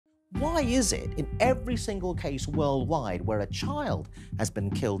Why is it in every single case worldwide where a child has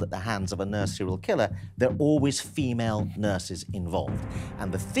been killed at the hands of a nurse serial killer, there are always female nurses involved?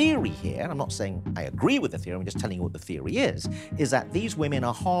 And the theory here, I'm not saying I agree with the theory, I'm just telling you what the theory is that these women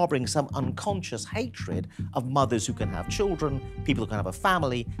are harbouring some unconscious hatred of mothers who can have children, people who can have a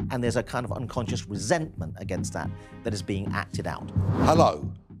family, and there's a kind of unconscious resentment against that that is being acted out.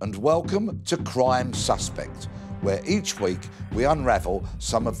 Hello, and welcome to Crime Suspect, where each week we unravel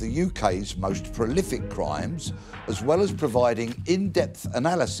some of the UK's most prolific crimes, as well as providing in-depth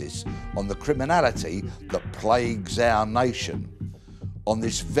analysis on the criminality that plagues our nation. On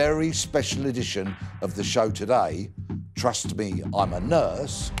this very special edition of the show today, Trust Me, I'm a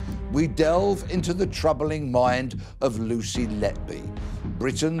Nurse, we delve into the troubling mind of Lucy Letby,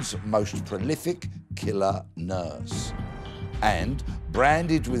 Britain's most prolific killer nurse. And,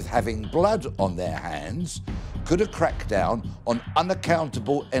 branded with having blood on their hands, could a crackdown on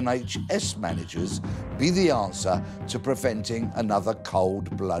unaccountable NHS managers be the answer to preventing another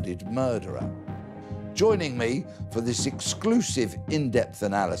cold-blooded murderer? Joining me for this exclusive in-depth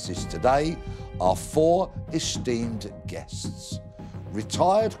analysis today are four esteemed guests.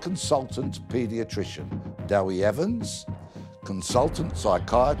 Retired consultant paediatrician Dewi Evans, consultant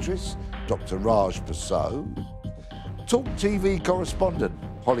psychiatrist Dr Raj Persaud, TalkTV correspondent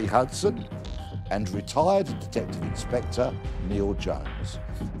Holly Hudson, and retired Detective Inspector Neil Jones.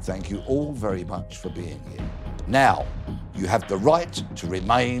 Thank you all very much for being here. Now, you have the right to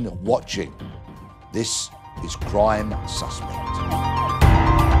remain watching. This is Crime Suspect.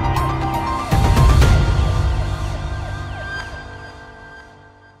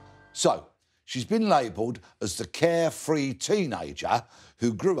 So, she's been labelled as the carefree teenager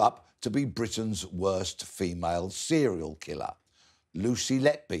who grew up to be Britain's worst female serial killer. Lucy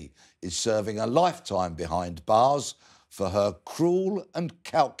Letby is serving a lifetime behind bars for her cruel and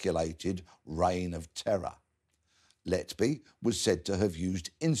calculated reign of terror. Letby was said to have used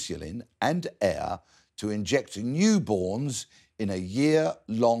insulin and air to inject newborns in a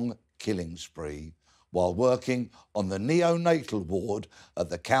year-long killing spree while working on the neonatal ward at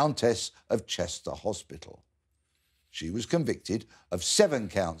the Countess of Chester Hospital. She was convicted of 7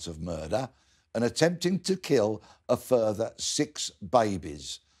 counts of murder and attempting to kill a further 6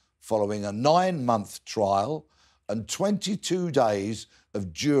 babies, following a 9-month trial and 22 days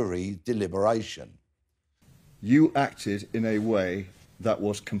of jury deliberation. You acted in a way that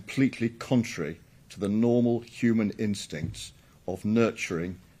was completely contrary to the normal human instincts of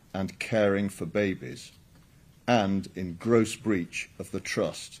nurturing and caring for babies, and in gross breach of the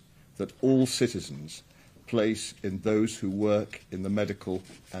trust that all citizens place in those who work in the medical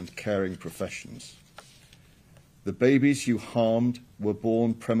and caring professions. The babies you harmed were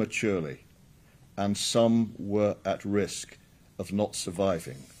born prematurely, and some were at risk of not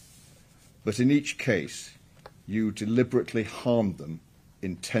surviving. But in each case, you deliberately harmed them,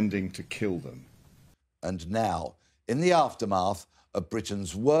 intending to kill them. And now, in the aftermath of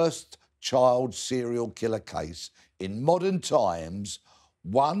Britain's worst child serial killer case in modern times,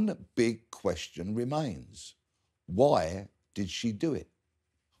 one big question remains. Why did she do it?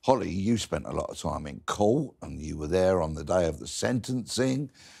 Holly, you spent a lot of time in court and you were there on the day of the sentencing.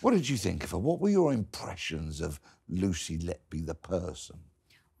 What did you think of her? What were your impressions of Lucy Letby, the person?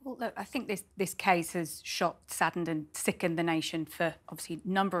 Well, look, I think this case has shocked, saddened and sickened the nation for, obviously, a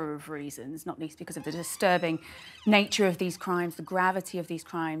number of reasons, not least because of the disturbing nature of these crimes, the gravity of these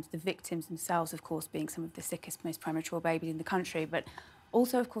crimes, the victims themselves, of course, being some of the sickest, most premature babies in the country, but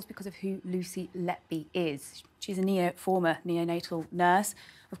also, of course, because of who Lucy Letby is. She's a former neonatal nurse,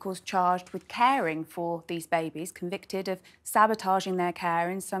 of course, charged with caring for these babies, convicted of sabotaging their care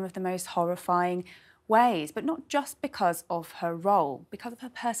in some of the most horrifying ways, but not just because of her role, because of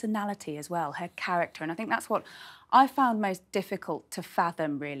her personality as well, her character. And I think that's what I found most difficult to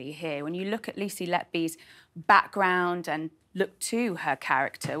fathom, really, here. When you look at Lucy Letby's background and look to her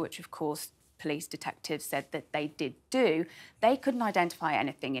character, which, of course, police detectives said that they did do, they couldn't identify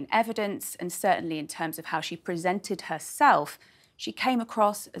anything in evidence, and certainly in terms of how she presented herself, she came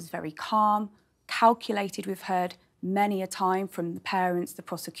across as very calm, calculated. We've heard many a time from the parents, the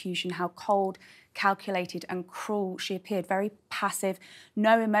prosecution, how cold, calculated and cruel she appeared, very passive,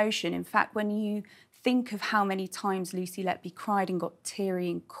 no emotion. In fact, when you think of how many times Lucy Letby cried and got teary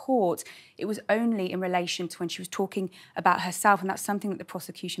in court, it was only in relation to when she was talking about herself, and that's something that the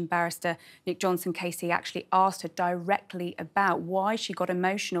prosecution barrister, Nick Johnson-Casey, actually asked her directly about, why she got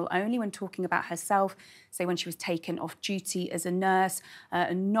emotional only when talking about herself, say when she was taken off duty as a nurse,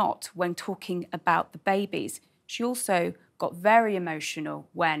 and not when talking about the babies. She also got very emotional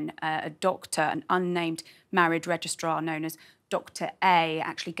when a doctor, an unnamed marriage registrar known as Dr A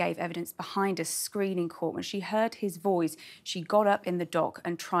actually gave evidence behind a screening court. When she heard his voice, she got up in the dock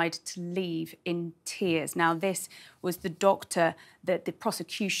and tried to leave in tears. Now, this was the doctor that the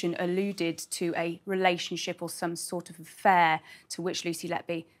prosecution alluded to a relationship or some sort of affair to which Lucy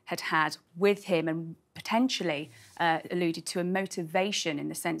Letby had with him, and potentially alluded to a motivation in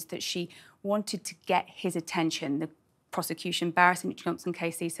the sense that she wanted to get his attention. The prosecution, Barris in Johnson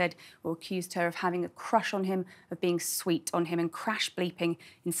case, he said, or accused her of having a crush on him, of being sweet on him, and crash bleeping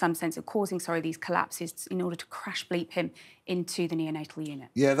in some sense, of causing, these collapses in order to crash bleep him into the neonatal unit.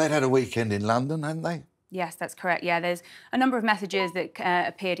 Yeah, they'd had a weekend in London, hadn't they? Yes, that's correct. Yeah, there's a number of messages that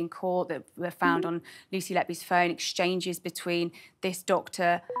appeared in court that were found on Lucy Letby's phone, exchanges between this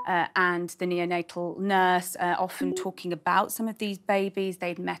doctor and the neonatal nurse, often talking about some of these babies.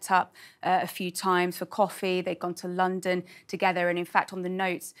 They'd met up a few times for coffee. They'd gone to London together. And in fact, on the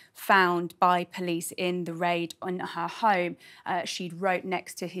notes found by police in the raid on her home, she'd wrote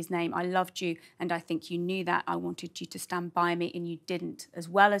next to his name, "I loved you, and I think you knew that. I wanted you to stand by me, and you didn't," as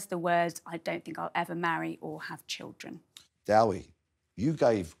well as the words, "I don't think I'll ever marry or have children." Dewi, you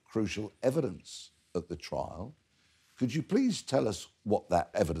gave crucial evidence at the trial. Could you please tell us what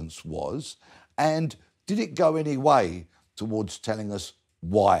that evidence was, and did it go any way towards telling us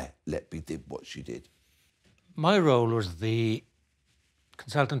why Letby did what she did? My role as the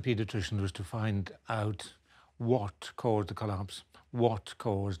consultant paediatrician was to find out what caused the collapse, what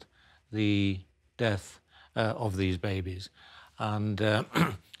caused the death of these babies. And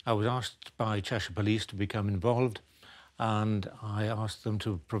I was asked by Cheshire Police to become involved, and I asked them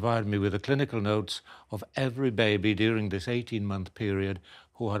to provide me with the clinical notes of every baby during this 18-month period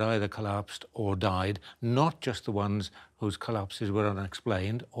who had either collapsed or died, not just the ones whose collapses were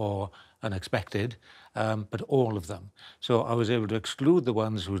unexplained or unexpected, but all of them. So I was able to exclude the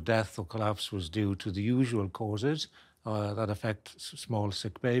ones whose death or collapse was due to the usual causes that affect small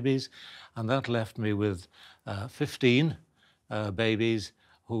sick babies, and that left me with 15 babies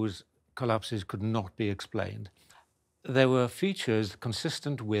whose collapses could not be explained. There were features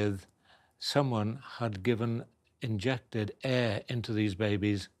consistent with someone had injected air into these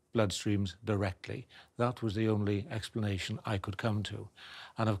babies' bloodstreams directly. That was the only explanation I could come to.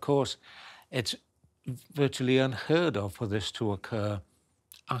 And of course, it's virtually unheard of for this to occur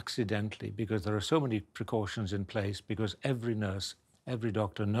accidentally, because there are so many precautions in place, because every nurse, every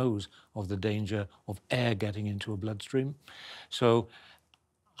doctor knows of the danger of air getting into a bloodstream. So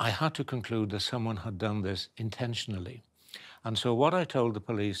I had to conclude that someone had done this intentionally. And so what I told the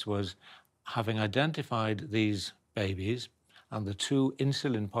police was, having identified these babies, and the 2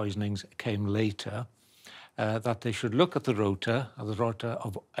 insulin poisonings came later, that they should look at the rota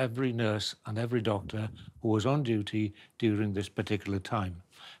of every nurse and every doctor who was on duty during this particular time.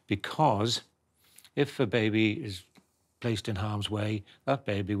 Because if a baby is placed in harm's way, that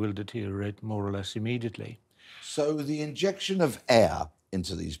baby will deteriorate more or less immediately. So the injection of air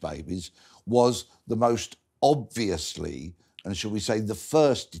into these babies was the most obviously, and shall we say, the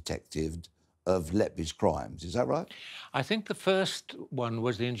first detective of Letby's crimes. Is that right? I think the first one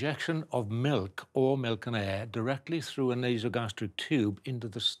was the injection of milk or milk and air directly through a nasogastric tube into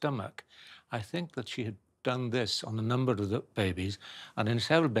the stomach. I think that she had done this on a number of the babies, and in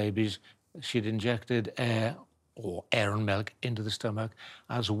several babies she'd injected air or air and milk into the stomach,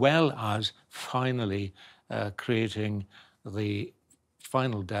 as well as finally creating the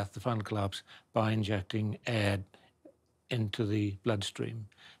final death, the final collapse, by injecting air into the bloodstream.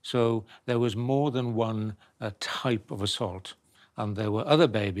 So there was more than one type of assault, and there were other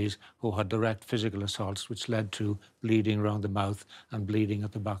babies who had direct physical assaults which led to bleeding around the mouth and bleeding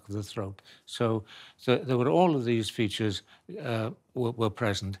at the back of the throat. So there were all of these features were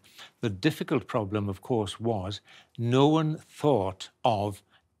present. The difficult problem, of course, was no one thought of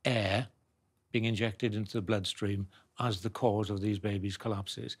air being injected into the bloodstream as the cause of these babies'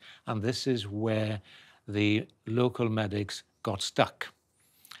 collapses. And this is where the local medics got stuck.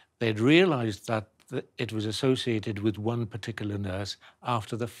 They'd realised that it was associated with one particular nurse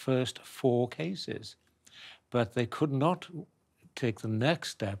after the first 4 cases, but they could not take the next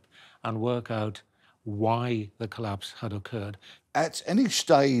step and work out why the collapse had occurred. At any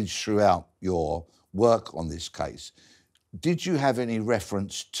stage throughout your work on this case, did you have any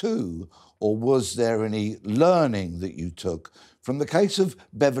reference to, or was there any learning that you took from the case of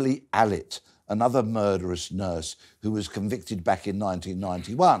Beverly Alitt, another murderous nurse who was convicted back in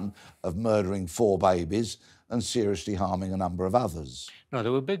 1991 of murdering 4 babies and seriously harming a number of others? No,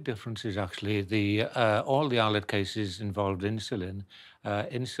 there were big differences, actually. All the Alitt cases involved insulin.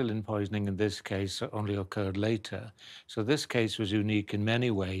 Insulin poisoning in this case only occurred later. So this case was unique in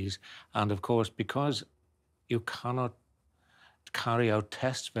many ways. And of course, because you cannot carry out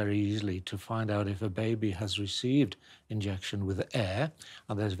tests very easily to find out if a baby has received injection with air,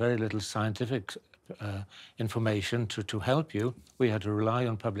 and there's very little scientific information to help you. We had to rely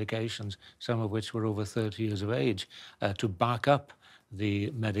on publications, some of which were over 30 years of age, to back up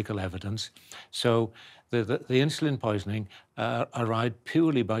the medical evidence. So the insulin poisoning arrived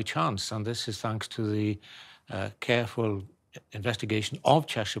purely by chance, and this is thanks to the careful investigation of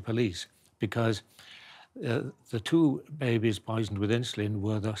Cheshire Police, because the two babies poisoned with insulin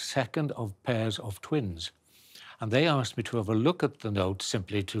were the second of pairs of twins. And they asked me to have a look at the notes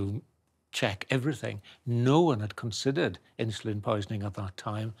simply to check everything. No one had considered insulin poisoning at that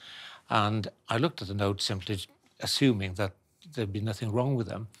time. And I looked at the notes simply assuming that there'd be nothing wrong with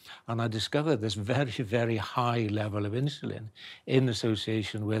them. And I discovered this very, very high level of insulin in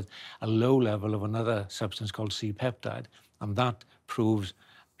association with a low level of another substance called C-peptide. And that proves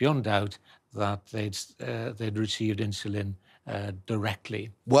beyond doubt that they'd received insulin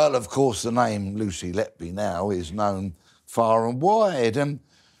directly. Well, of course, the name Lucy Letby now is known far and wide.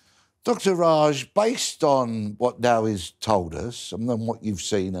 Dr Raj, based on what Dewi's told us and then what you've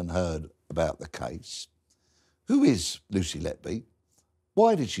seen and heard about the case, who is Lucy Letby?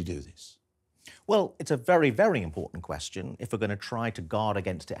 Why did she do this? Well, it's a very, very important question if we're going to try to guard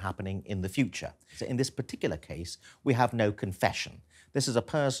against it happening in the future. So in this particular case, we have no confession. This is a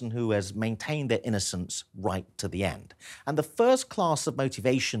person who has maintained their innocence right to the end. And the first class of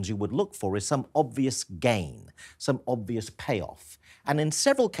motivations you would look for is some obvious gain, some obvious payoff. And in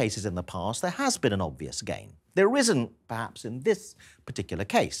several cases in the past, there has been an obvious gain. There isn't, perhaps, in this particular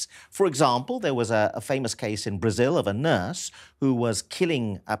case. For example, there was a famous case in Brazil of a nurse who was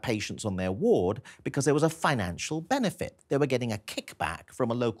killing patients on their ward because there was a financial benefit. They were getting a kickback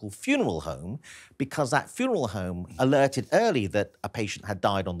from a local funeral home because that funeral home alerted early that a patient had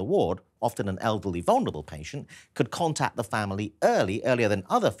died on the ward, often an elderly, vulnerable patient, could contact the family earlier than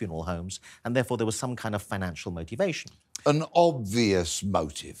other funeral homes, and therefore there was some kind of financial motivation. An obvious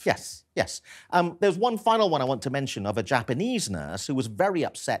motive. Yes, yes. There's one final one I want to mention of a Japanese nurse who was very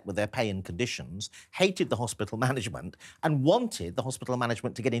upset with their pay and conditions, hated the hospital management, and wanted the hospital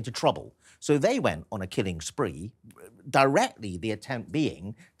management to get into trouble. So they went on a killing spree, directly the attempt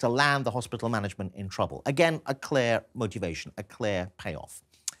being to land the hospital management in trouble. Again, a clear motivation, a clear payoff.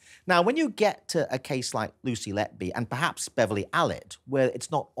 Now, when you get to a case like Lucy Letby and perhaps Beverly Alitt, where it's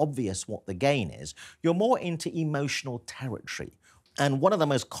not obvious what the gain is, you're more into emotional territory. And one of the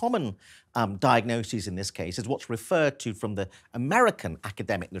most common diagnoses in this case is what's referred to from the American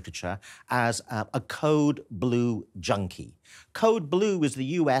academic literature as a code blue junkie. Code blue is the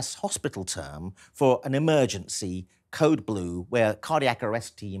US hospital term for an emergency code blue, where a cardiac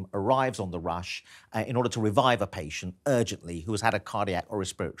arrest team arrives on the rush in order to revive a patient urgently who has had a cardiac or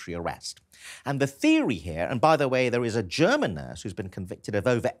respiratory arrest. And the theory here, and by the way, there is a German nurse who's been convicted of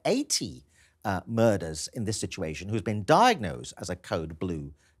over 80 murders in this situation, who's been diagnosed as a code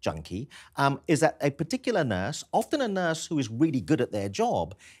blue junkie, is that a particular nurse, often a nurse who is really good at their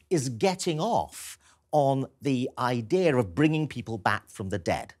job, is getting off on the idea of bringing people back from the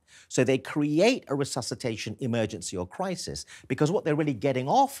dead. So they create a resuscitation emergency or crisis because what they're really getting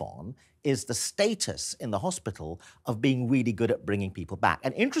off on is the status in the hospital of being really good at bringing people back.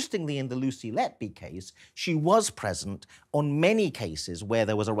 And interestingly, in the Lucy Letby case, she was present on many cases where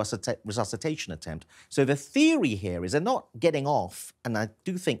there was a resuscitation attempt. So the theory here is they're not getting off, and I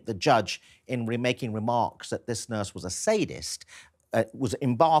do think the judge, in making remarks that this nurse was a sadist, was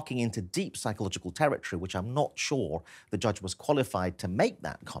embarking into deep psychological territory, which I'm not sure the judge was qualified to make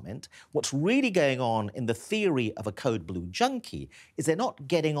that comment. What's really going on in the theory of a code blue junkie is they're not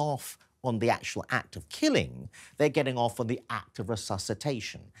getting off on the actual act of killing, they're getting off on the act of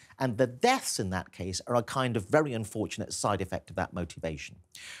resuscitation. And the deaths in that case are a kind of very unfortunate side effect of that motivation.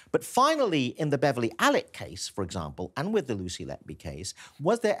 But finally, in the Beverly Alitt case, for example, and with the Lucy Letby case,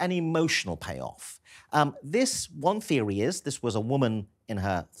 was there an emotional payoff? This one theory is this was a woman in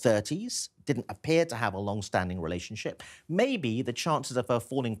her 30s, didn't appear to have a long-standing relationship. Maybe the chances of her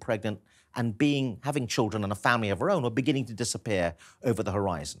falling pregnant and having children and a family of her own were beginning to disappear over the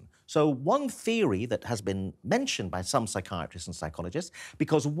horizon. So one theory that has been mentioned by some psychiatrists and psychologists,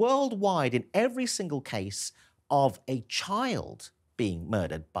 because worldwide in every single case of a child being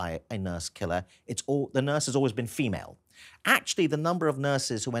murdered by a nurse killer, the nurse has always been female. Actually, the number of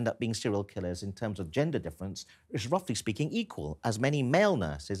nurses who end up being serial killers in terms of gender difference is, roughly speaking, equal, as many male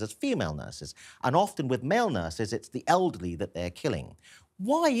nurses as female nurses. And often with male nurses, it's the elderly that they're killing.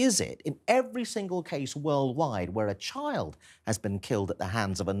 Why is it in every single case worldwide where a child has been killed at the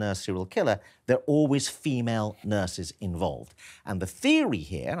hands of a nurse serial killer, there are always female nurses involved? And the theory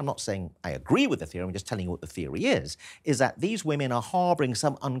here, and I'm not saying I agree with the theory, I'm just telling you what the theory is that these women are harbouring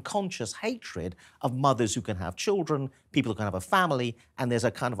some unconscious hatred of mothers who can have children, people who can have a family, and there's a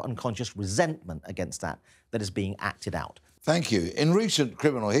kind of unconscious resentment against that is being acted out. Thank you. In recent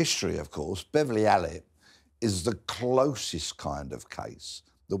criminal history, of course, Beverly Alitt is the closest kind of case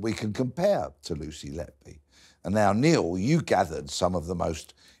that we can compare to Lucy Letby. And now, Neil, you gathered some of the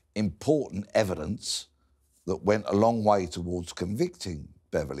most important evidence that went a long way towards convicting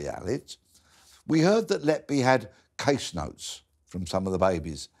Beverly Alitt. We heard that Letby had case notes from some of the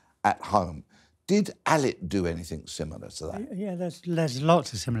babies at home. Did Alitt do anything similar to that? Yeah, there's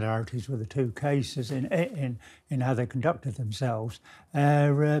lots of similarities with the two cases in how they conducted themselves.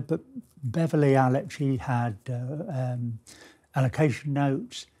 But Beverly Alitt, she had allocation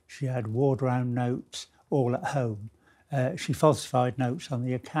notes, she had ward round notes, all at home. She falsified notes on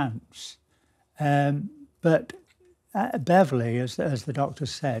the accounts. But Beverly, as the doctor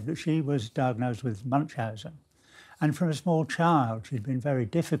said, she was diagnosed with Munchausen. And from a small child, she'd been very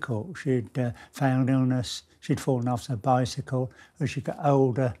difficult. She'd failed illness, she'd fallen off her bicycle. As she got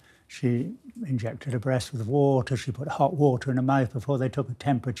older, she injected her breast with water, she put hot water in her mouth before they took her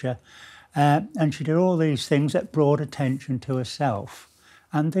temperature. And she did all these things that brought attention to herself.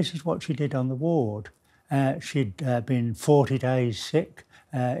 And this is what she did on the ward. She'd been 40 days sick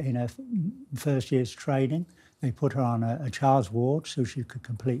in her first year's training. They put her on a child's ward so she could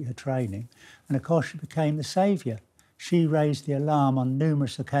complete her training. And of course, she became the saviour. She raised the alarm on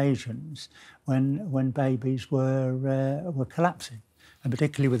numerous occasions when babies were collapsing, and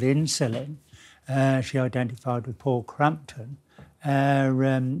particularly with insulin. She identified with Paul Crampton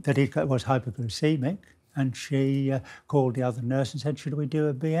that he was hypoglycemic, and she called the other nurse and said, should we do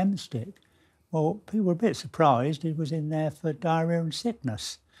a BM stick? Well, people were a bit surprised. He was in there for diarrhoea and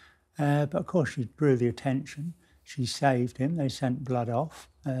sickness. But of course, she drew the attention. She saved him. They sent blood off,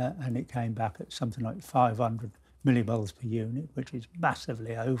 and it came back at something like 500 millimoles per unit, which is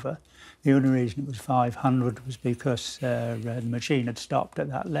massively over. The only reason it was 500 was because the machine had stopped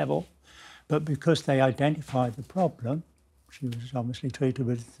at that level. But because they identified the problem, she was obviously treated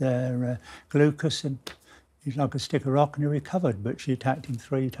with glucose, and he's like a stick of rock, and he recovered, but she attacked him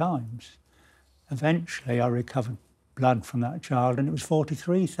 3 times. Eventually, I recovered blood from that child, and it was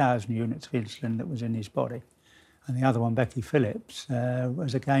 43,000 units of insulin that was in his body. And the other one, Becky Phillips,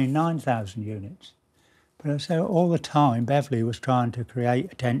 was again 9,000 units. But so all the time, Beverly was trying to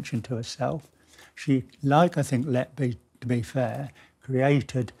create attention to herself. She, like I think Letby, to be fair,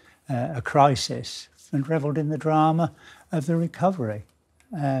 created a crisis and revelled in the drama of the recovery.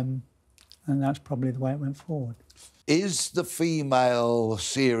 And that's probably the way it went forward. Is the female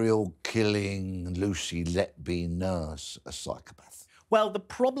serial killing Lucy Letby nurse a psychopath? Well, the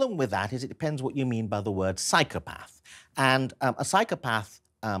problem with that is it depends what you mean by the word psychopath. And a psychopath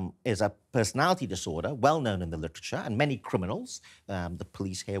is a personality disorder well known in the literature, and many criminals, the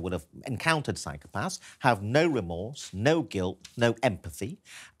police here would have encountered psychopaths, have no remorse, no guilt, no empathy,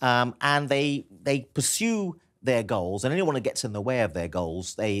 and they pursue their goals, and anyone who gets in the way of their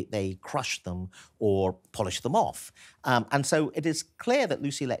goals, they crush them or polish them off. And so it is clear that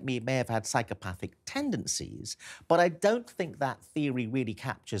Lucy Letby may have had psychopathic tendencies, but I don't think that theory really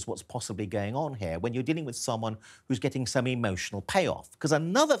captures what's possibly going on here when you're dealing with someone who's getting some emotional payoff. Because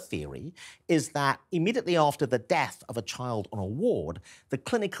another theory is that immediately after the death of a child on a ward, the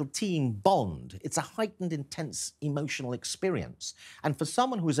clinical team bond. It's a heightened, intense emotional experience. And for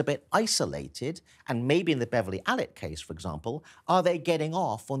someone who's a bit isolated, and maybe in the Beverly Alitt case, for example, are they getting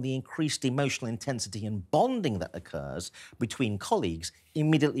off on the increased emotional intensity and bonding that occurs between colleagues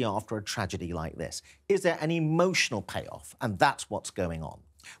immediately after a tragedy like this? Is there an emotional payoff? And that's what's going on.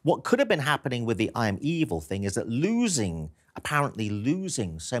 What could have been happening with the I am evil thing is that apparently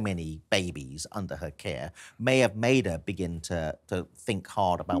losing so many babies under her care may have made her begin to think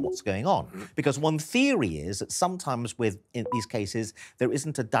hard about what's going on. Because one theory is that sometimes in these cases, there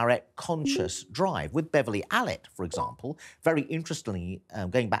isn't a direct conscious drive. With Beverly Alitt, for example, very interestingly,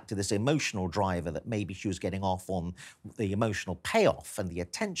 going back to this emotional driver that maybe she was getting off on the emotional payoff and the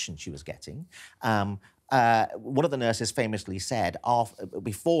attention she was getting, one of the nurses famously said,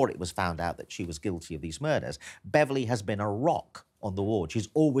 before it was found out that she was guilty of these murders, Beverly has been a rock on the ward. She's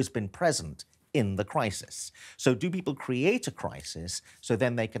always been present in the crisis. So do people create a crisis so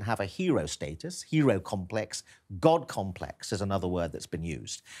then they can have a hero status, hero complex? God complex is another word that's been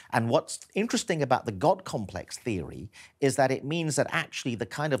used. And what's interesting about the God complex theory is that it means that actually the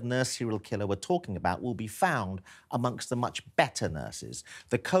kind of nurse serial killer we're talking about will be found amongst the much better nurses.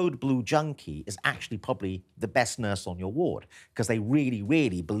 The code blue junkie is actually probably the best nurse on your ward because they really,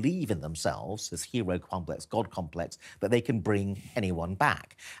 really believe in themselves, this hero complex, God complex, that they can bring anyone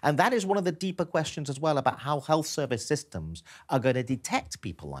back. And that is one of the deeper questions as well about how health service systems are going to detect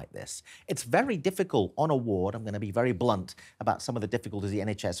people like this. It's very difficult on a ward. I'm going to be very blunt about some of the difficulties the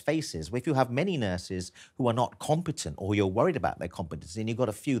NHS faces. If you have many nurses who are not competent or you're worried about their competency and you've got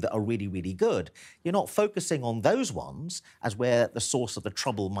a few that are really, really good, you're not focusing on those ones as where the source of the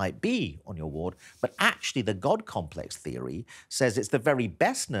trouble might be on your ward, but actually the God complex theory says it's the very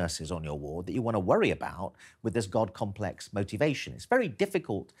best nurses on your ward that you want to worry about with this God complex motivation. It's very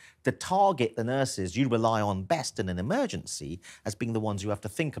difficult to target the nurses you rely on best in an emergency as being the ones you have to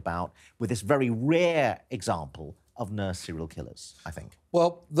think about with this very rare example of nurse serial killers, I think.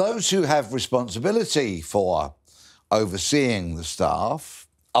 Well, those who have responsibility for overseeing the staff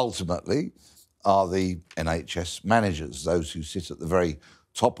ultimately are the NHS managers, those who sit at the very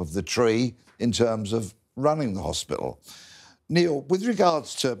top of the tree in terms of running the hospital. Neil, with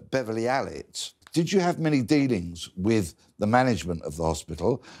regards to Beverly Alitt, did you have many dealings with the management of the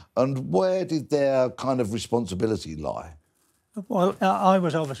hospital, and where did their kind of responsibility lie? Well, I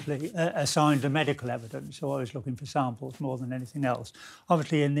was obviously assigned the medical evidence, so I was looking for samples more than anything else.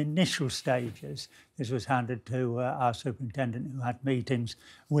 Obviously, in the initial stages, this was handed to our superintendent, who had meetings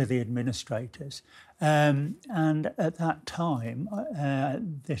with the administrators. And at that time,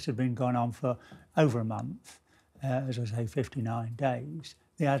 this had been going on for over a month, as I say, 59 days.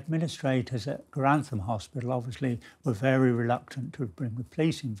 The administrators at Grantham Hospital obviously were very reluctant to bring the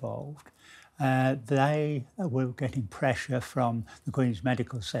police involved. They were getting pressure from the Queen's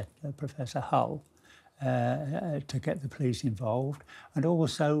Medical Centre, Professor Hull, to get the police involved. And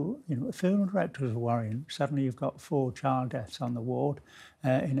also, you know, funeral directors were worrying. Suddenly you've got 4 child deaths on the ward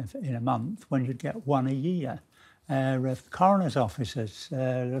in a month when you'd get 1 a year. Coroner's officers,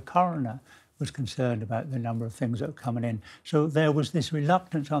 the coroner was concerned about the number of things that were coming in. So there was this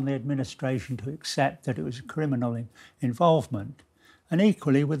reluctance on the administration to accept that it was criminal involvement. And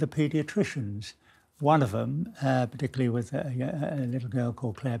equally with the paediatricians. One of them, particularly with a little girl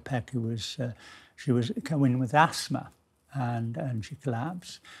called Claire Peck, who was, she was coming with asthma and she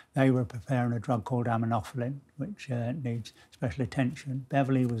collapsed. They were preparing a drug called aminophylline, which needs special attention.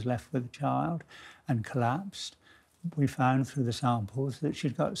 Beverly was left with a child and collapsed. We found through the samples that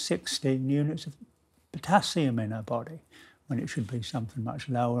she'd got 16 units of potassium in her body, when it should be something much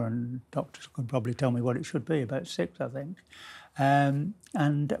lower, and doctors could probably tell me what it should be, about 6, I think.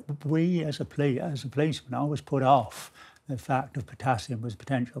 And we, as a policeman, I was put off the fact of potassium was a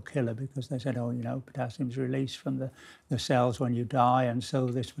potential killer because they said, oh, you know, potassium's released from the cells when you die, and so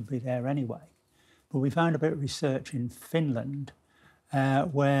this would be there anyway. But we found a bit of research in Finland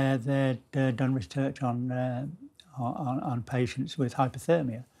where they'd done research on patients with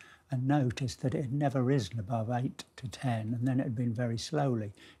hypothermia, and noticed that it had never risen above 8 to 10, and then it had been very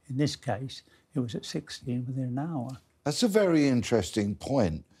slowly. In this case, it was at 16 within an hour. That's a very interesting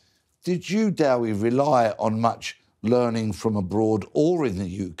point. Did you, Dewi, rely on much learning from abroad or in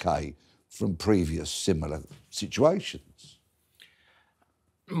the UK from previous similar situations?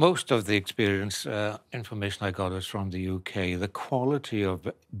 Most of the experience, information I got was from the UK. The quality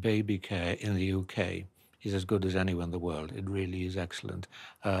of baby care in the UK is as good as anywhere in the world. It really is excellent.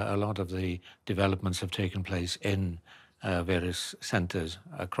 A lot of the developments have taken place in various centres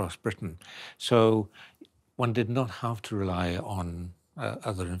across Britain. So one did not have to rely on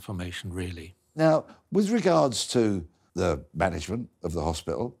other information, really. Now, with regards to the management of the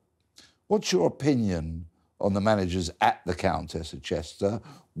hospital, what's your opinion on the managers at the Countess of Chester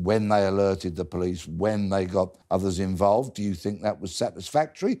when they alerted the police, when they got others involved? Do you think that was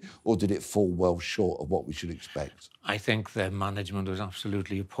satisfactory, or did it fall well short of what we should expect? I think their management was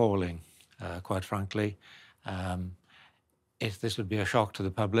absolutely appalling, quite frankly. If this would be a shock to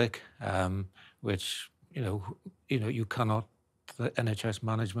the public, which you cannot, the NHS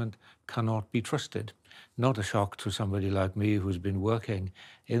management cannot be trusted. Not a shock to somebody like me who's been working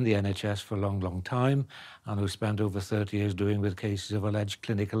in the NHS for a long, long time and who spent over 30 years doing with cases of alleged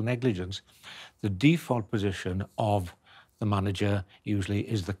clinical negligence. The default position of the manager usually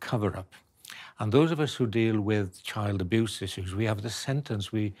is the cover-up. And those of us who deal with child abuse issues, we have the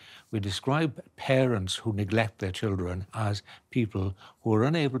sentence, we describe parents who neglect their children as people who are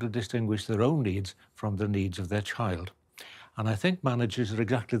unable to distinguish their own needs from the needs of their child. And I think managers are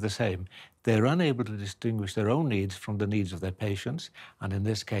exactly the same. They're unable to distinguish their own needs from the needs of their patients, and in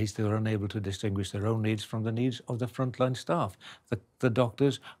this case, they were unable to distinguish their own needs from the needs of the frontline staff, the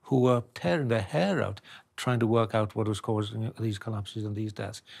doctors who were tearing their hair out trying to work out what was causing these collapses and these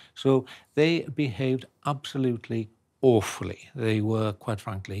deaths. So they behaved absolutely awfully. They were, quite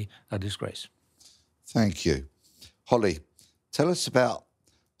frankly, a disgrace. Thank you. Holly, tell us about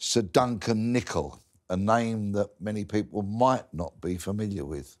Sir Duncan Nicol, a name that many people might not be familiar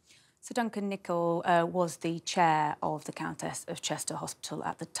with. Sir Duncan Nicol was the chair of the Countess of Chester Hospital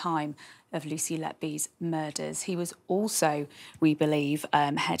at the time of Lucy Letby's murders. He was also, we believe,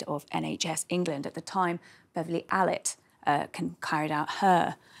 head of NHS England at the time Beverly Alitt carried out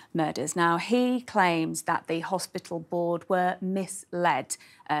her murders. Now, he claims that the hospital board were misled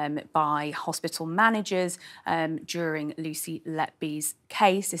by hospital managers during Lucy Letby's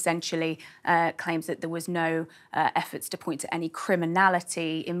case, essentially claims that there was no efforts to point to any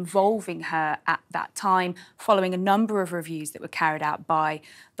criminality involving her at that time, following a number of reviews that were carried out by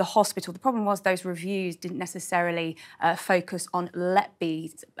the hospital. The problem was those reviews didn't necessarily focus on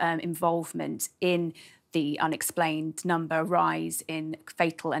Letby's involvement in the unexplained rise in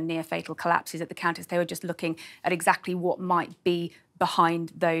fatal and near-fatal collapses at the Countess. They were just looking at exactly what might be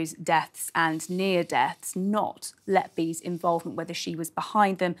behind those deaths and near deaths, not Letby's involvement, whether she was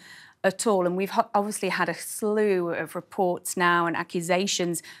behind them at all. And we've obviously had a slew of reports now and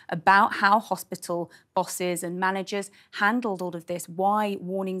accusations about how hospital bosses and managers handled all of this, why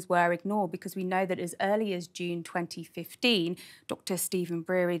warnings were ignored, because we know that as early as June 2015, Dr Stephen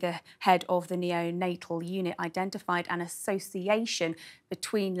Breary, the head of the neonatal unit, identified an association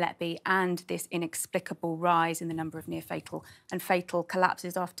between Letby and this inexplicable rise in the number of near-fatal and fatal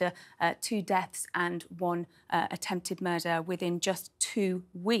collapses after 2 deaths and 1 attempted murder within just 2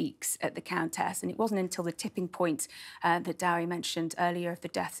 weeks at the Countess. And it wasn't until the tipping point that Dewi mentioned earlier of the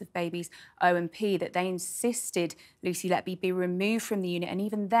deaths of babies O and P that they insisted Lucy Letby be removed from the unit. And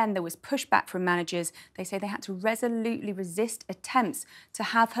even then there was pushback from managers. They say they had to resolutely resist attempts to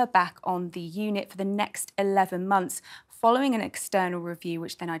have her back on the unit for the next 11 months, following an external review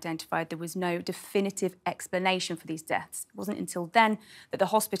which then identified there was no definitive explanation for these deaths. It wasn't until then that the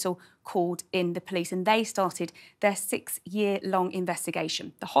hospital called in the police and they started their 6-year-long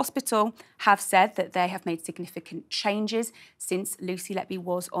investigation. The hospital have said that they have made significant changes since Lucy Letby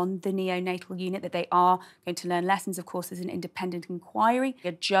was on the neonatal unit, that they are going to learn lessons. Of course, there's an independent inquiry,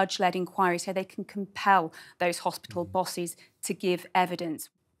 a judge-led inquiry, so they can compel those hospital bosses to give evidence.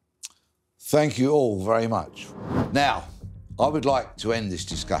 Thank you all very much. Now, I would like to end this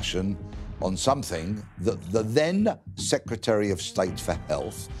discussion on something that the then Secretary of State for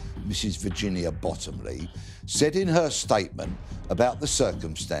Health, Mrs Virginia Bottomley, said in her statement about the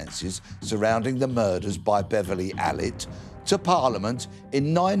circumstances surrounding the murders by Beverly Alitt to Parliament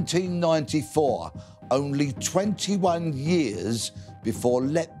in 1994, only 21 years before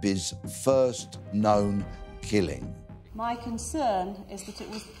Letby's first known killing. My concern is that it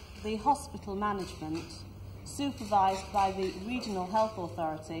was the hospital management, supervised by the Regional Health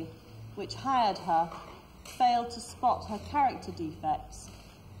Authority, which hired her, failed to spot her character defects,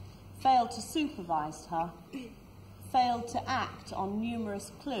 failed to supervise her, failed to act on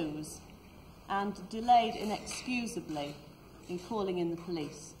numerous clues, and delayed inexcusably in calling in the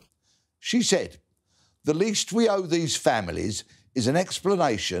police. She said, "The least we owe these families is an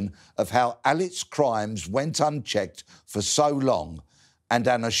explanation of how Alitt's crimes went unchecked for so long, and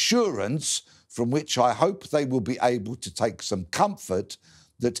an assurance from which I hope they will be able to take some comfort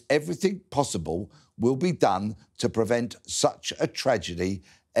that everything possible will be done to prevent such a tragedy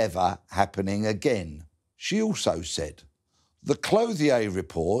ever happening again." She also said, "The Clothier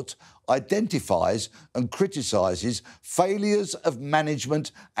report identifies and criticises failures of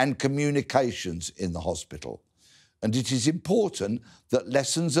management and communications in the hospital, and it is important that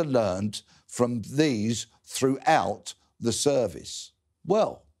lessons are learned from these throughout the service."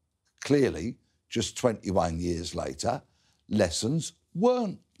 Well, clearly, just 21 years later, lessons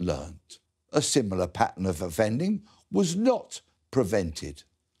weren't learnt. A similar pattern of offending was not prevented.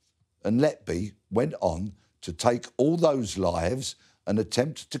 And Letby went on to take all those lives and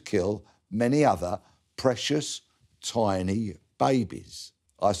attempt to kill many other precious, tiny babies.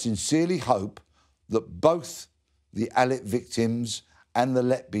 I sincerely hope that both the Alitt victims and the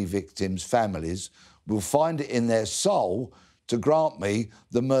Letby victims' families will find it in their soul to grant me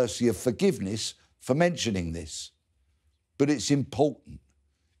the mercy of forgiveness for mentioning this. But it's important,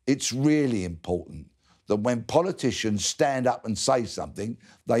 it's really important, that when politicians stand up and say something,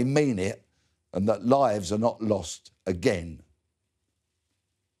 they mean it, and that lives are not lost again.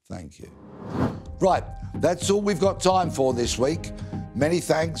 Thank you. Right, that's all we've got time for this week. Many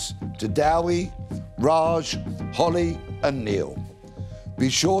thanks to Dewi, Raj, Holly and Neil. Be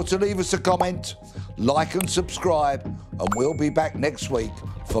sure to leave us a comment, like and subscribe, and we'll be back next week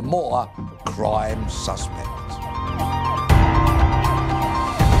for more Crime Suspect.